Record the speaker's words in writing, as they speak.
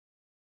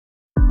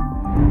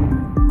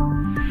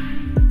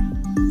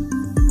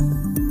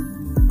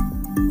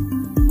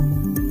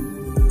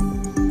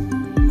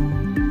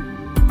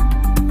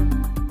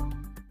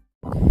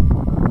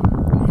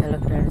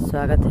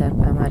स्वागत है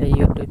आपका हमारे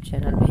YouTube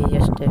चैनल भी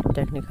यस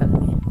टेक्निकल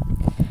में।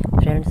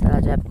 फ्रेंड्स,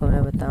 आज आपको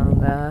मैं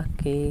बताऊंगा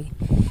कि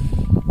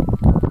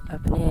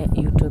अपने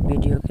YouTube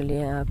वीडियो के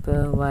लिए आप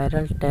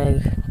वायरल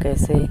टैग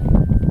कैसे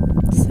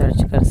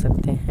सर्च कर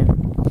सकते हैं।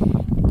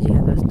 जी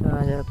हाँ दोस्तों,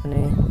 आज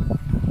अपने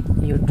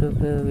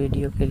YouTube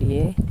वीडियो के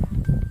लिए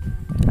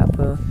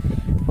आप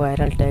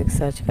वायरल टैग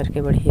सर्च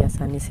करके बड़ी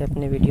आसानी से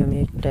अपने वीडियो में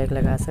एक टैग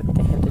लगा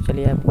सकते हैं। तो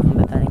चलिए आपको हम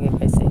बताएंगे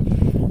कैसे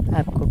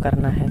आपको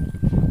करना है।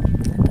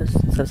 तो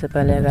सबसे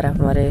पहले अगर आप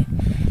हमारे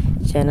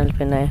चैनल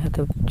पे नए हैं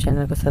तो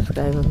चैनल को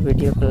सब्सक्राइब और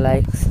वीडियो को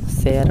लाइक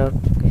शेयर और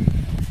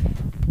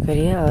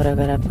करिए। और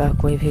अगर आपका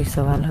कोई भी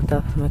सवाल हो तो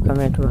आप हमें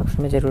कमेंट बॉक्स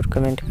में ज़रूर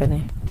कमेंट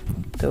करें।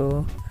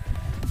 तो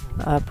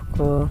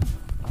आपको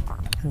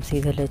हम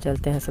सीधे ले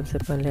चलते हैं। सबसे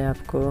पहले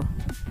आपको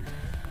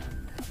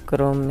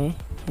क्रोम में,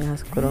 यहाँ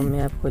से क्रोम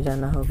में आपको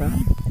जाना होगा।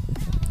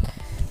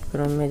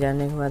 क्रोम में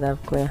जाने के बाद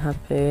आपको यहाँ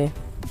पे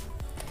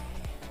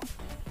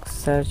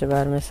सर्च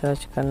बार में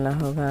सर्च करना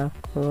होगा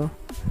आपको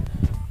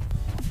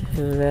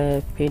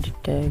रैपिड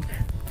टैग।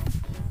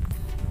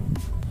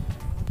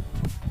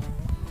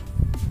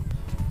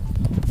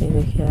 ये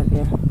देखिए आ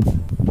गया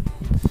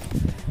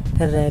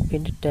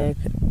rapidtag.io।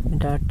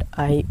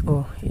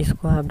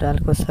 इसको आप डाल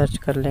को सर्च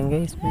कर लेंगे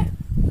इसमें।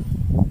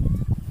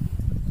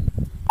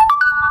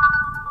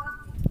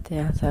 तो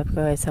यहाँ से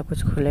आपको ऐसा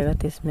कुछ खुलेगा।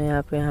 तो इसमें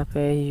आप यहाँ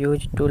पे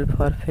यूज टूल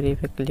फॉर फ्री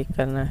पे क्लिक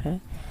करना है।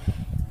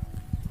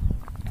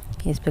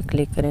 इस पर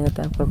क्लिक करेंगे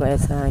तो आपको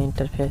ऐसा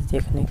इंटरफेस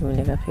देखने को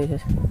मिलेगा। फिर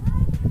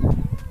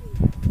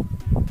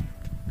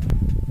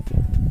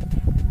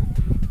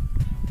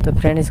तो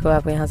फ्रेंड, इसको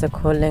आप यहाँ से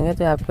खोल लेंगे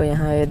तो आपको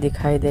यहाँ ये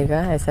दिखाई देगा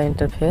ऐसा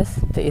इंटरफेस।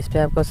 तो इस पर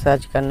आपको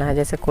सर्च करना है।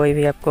 जैसे कोई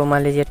भी आपको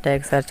मान लीजिए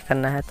टैग सर्च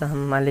करना है तो हम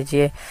मान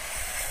लीजिए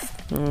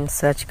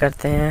सर्च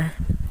करते हैं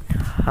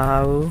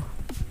हाउ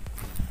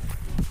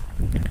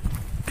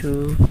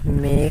टू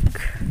मेक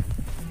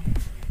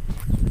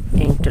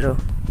इंट्रो।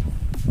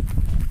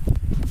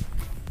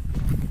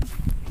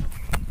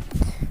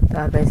 तो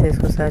आप ऐसे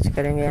इसको सर्च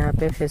करेंगे यहाँ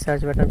पे, फिर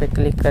सर्च बटन पे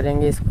क्लिक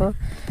करेंगे इसको।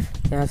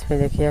 यहाँ से फिर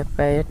देखिए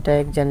आपका ये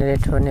टैग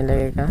जनरेट होने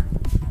लगेगा।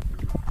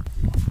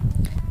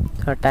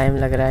 थोड़ा टाइम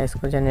लग रहा है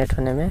इसको जनरेट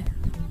होने में।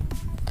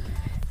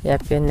 ये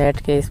आपके नेट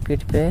के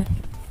स्पीड पे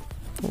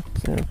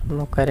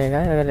वो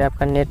करेगा। अगर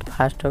आपका नेट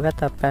फास्ट होगा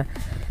तो आपका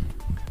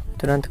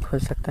तुरंत खुल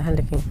सकता है,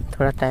 लेकिन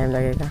थोड़ा टाइम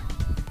लगेगा।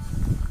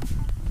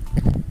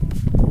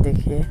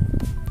 देखिए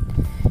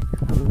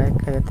हम बैक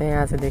कर देते हैं।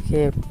 यहाँ से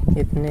देखिए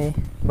इतने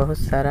बहुत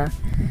सारा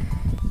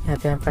यहाँ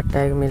पे आपका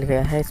टैग मिल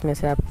गया है। इसमें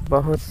से आप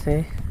बहुत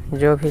से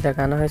जो भी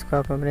लगाना हो इसको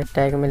आप अपने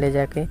टैग में ले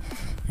जाके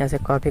यहाँ से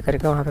कॉपी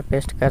करके वहाँ पे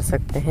पेस्ट कर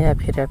सकते हैं, या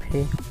फिर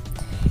अभी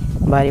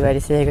बारी बारी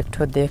से एक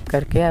ठो देख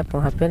करके आप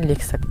वहाँ पे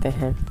लिख सकते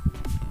हैं।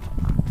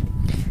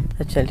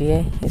 तो चलिए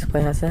इसको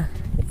यहाँ से,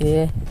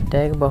 ये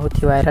टैग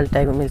बहुत ही वायरल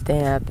टैग मिलते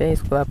हैं यहाँ पे।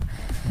 इसको आप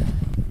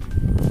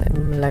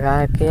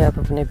लगा के आप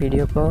अपने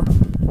वीडियो को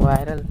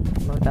वायरल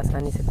बहुत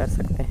आसानी से कर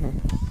सकते हैं।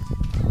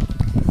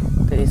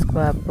 तो इसको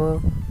आपको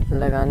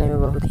लगाने में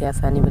बहुत ही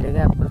आसानी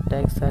मिलेगा। आपको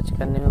टैग सर्च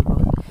करने में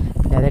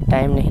बहुत ज़्यादा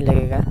टाइम नहीं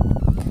लगेगा।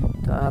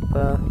 तो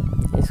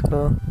आप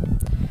इसको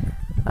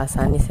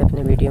आसानी से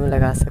अपने वीडियो में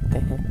लगा सकते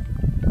हैं।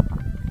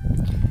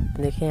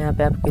 देखिए यहाँ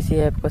पे आप किसी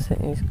ऐप को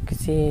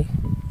किसी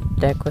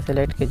टैग को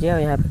सेलेक्ट कीजिए और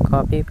यहाँ पे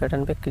कॉपी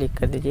बटन पे क्लिक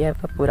कर दीजिए।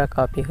 आपका पूरा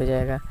कॉपी हो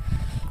जाएगा।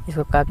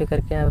 इसको कॉपी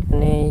करके आप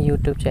अपने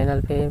यूट्यूब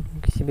चैनल पे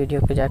किसी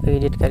वीडियो को जाकर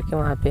एडिट करके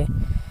वहाँ पे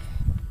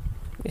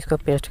इसको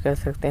पेस्ट कर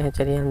सकते हैं।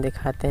 चलिए हम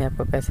दिखाते हैं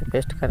आपको कैसे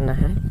पेस्ट करना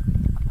है।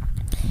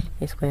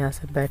 इसको यहाँ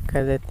से बैक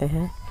कर देते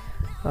हैं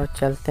और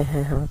चलते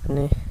हैं हम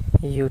अपने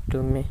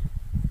YouTube में।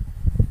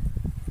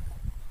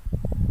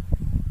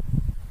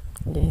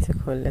 यहीं से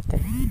खोल लेते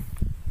हैं।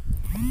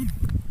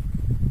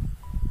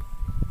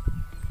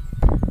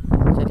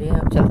 चलिए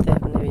अब चलते हैं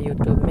अपने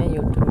YouTube में।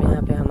 YouTube में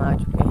यहाँ पे हम आ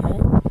चुके हैं।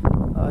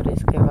 और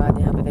इसके बाद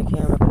यहाँ पे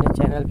देखिए हम अपने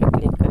चैनल पे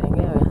क्लिक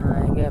करेंगे और यहाँ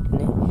आएंगे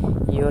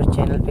अपने योर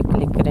चैनल पे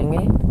क्लिक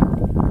करेंगे।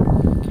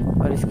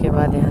 और इसके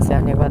बाद यहाँ से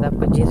आने के बाद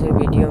आपको जिस भी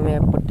वीडियो में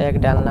आपको टैग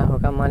डालना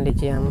होगा, मान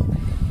लीजिए हम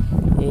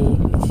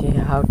ये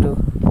how to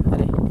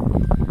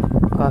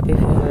copy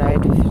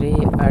right free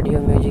audio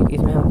music,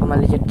 इसमें हमको मान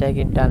लीजिए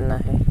टैग डालना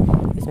है।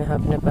 इसमें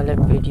हम अपने पहले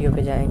वीडियो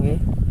पे जाएंगे।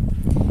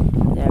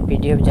 यहाँ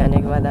वीडियो पे जाने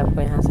के बाद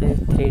आपको यहाँ से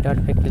 3 डॉट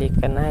पे क्लिक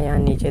करना है। यहाँ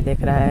नीचे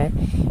दिख रहा है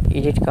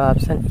एडिट का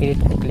ऑप्शन, एडिट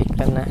पे क्लिक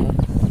करना है।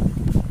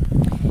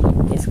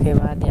 इसके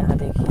बाद यहाँ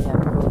देखिए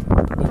आपको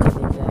नीचे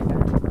दिख जाएगा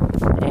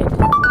एड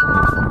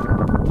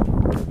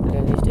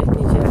प्लेलिस्ट।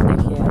 नीचे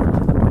देखिए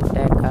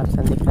टैग का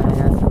ऑप्शन दिख रहा है।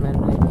 यहाँ से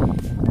मैंने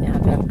यहाँ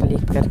पे आप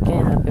क्लिक करके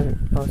यहाँ पे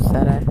बहुत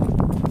सारा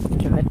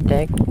जो है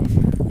टैग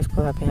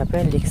उसको आप यहाँ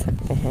पे लिख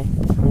सकते हैं।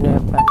 हमने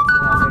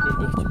ऑलरेडी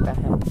लिख चुका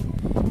है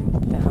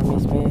तो हम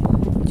इसमें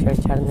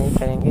छेड़छाड़ नहीं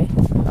करेंगे।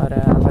 और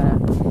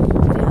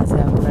अगर यहाँ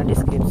से आप अपना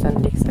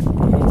डिस्क्रिप्शन लिख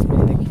सकते हैं।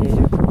 इसमें देखिए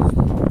जो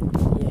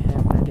ये है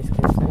अपना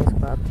डिस्क्रिप्शन,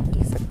 इसको आप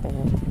लिख सकते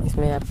हैं।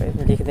 इसमें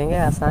आप लिख देंगे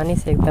आसानी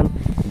से एकदम।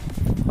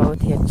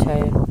 बहुत ही अच्छा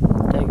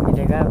टैग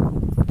मिलेगा।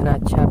 उतना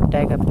अच्छा आप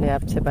टैग अपने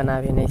आप से बना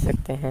भी नहीं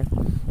सकते हैं।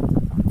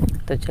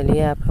 तो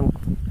चलिए आपको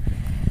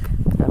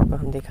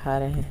हम दिखा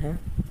रहे हैं।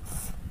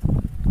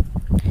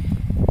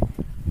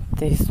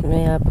 तो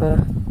इसमें आप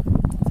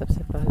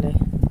सबसे पहले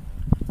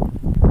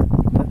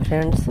तो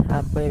फ्रेंड्स,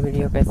 आपको ये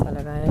वीडियो कैसा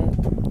लगा है,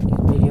 इस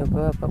वीडियो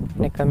को आप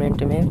अपने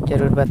कमेंट में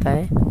ज़रूर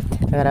बताएं।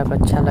 अगर आप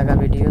अच्छा लगा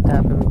वीडियो तो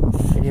आप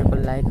वीडियो को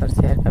लाइक और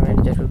शेयर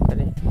कमेंट ज़रूर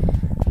करें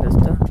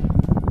दोस्तों,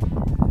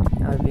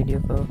 और वीडियो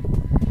को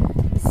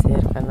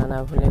शेयर करना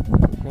ना भूलें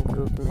अपने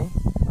ग्रुप में।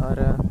 और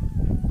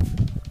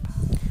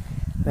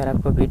अगर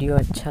आपको वीडियो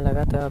अच्छा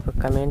लगा तो आप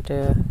कमेंट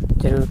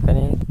ज़रूर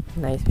करें,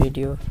 नाइस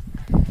वीडियो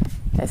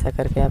ऐसा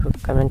करके आप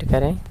कमेंट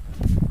करें।